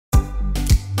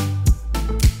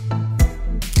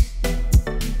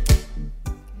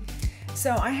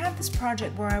So I had this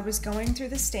project where I was going through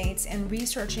the states and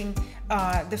researching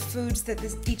the foods that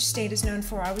each state is known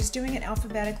for. I was doing it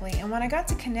alphabetically, and when I got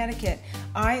to Connecticut,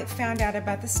 I found out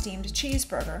about the steamed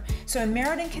cheeseburger. So in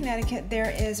Meriden, Connecticut,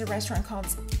 there is a restaurant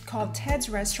called Ted's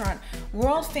Restaurant,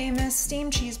 world famous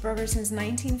steamed cheeseburger since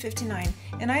 1959,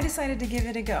 and I decided to give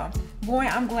it a go. Boy,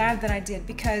 I'm glad that I did,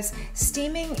 because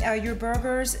steaming your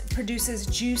burgers produces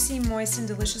juicy, moist, and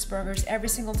delicious burgers every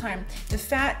single time. The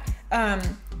fat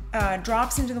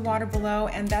drops into the water below,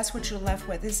 and that's what you're left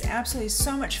with. It's absolutely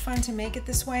so much fun to make it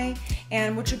this way.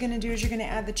 And what you're going to do is you're going to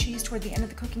add the cheese toward the end of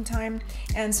the cooking time,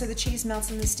 and so the cheese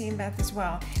melts in the steam bath as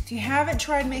well. If you haven't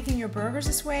tried making your burgers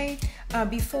this way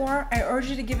before, I urge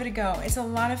you to give it a go. It's a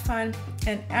lot of fun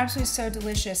and absolutely so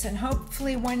delicious, and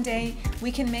hopefully one day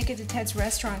we can make it to Ted's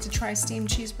Restaurant to try steamed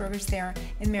cheeseburgers there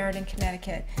in Meriden,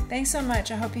 Connecticut. Thanks so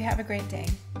much. I hope you have a great day.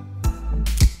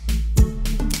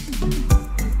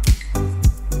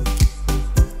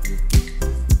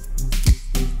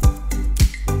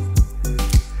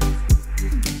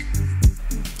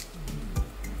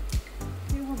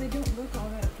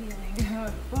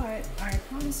 But I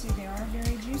promise you they are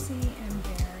very juicy and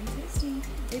very tasty.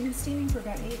 They've been steaming for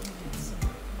about 8 minutes.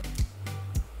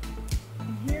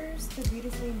 And here's the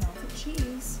beautifully melted cheese.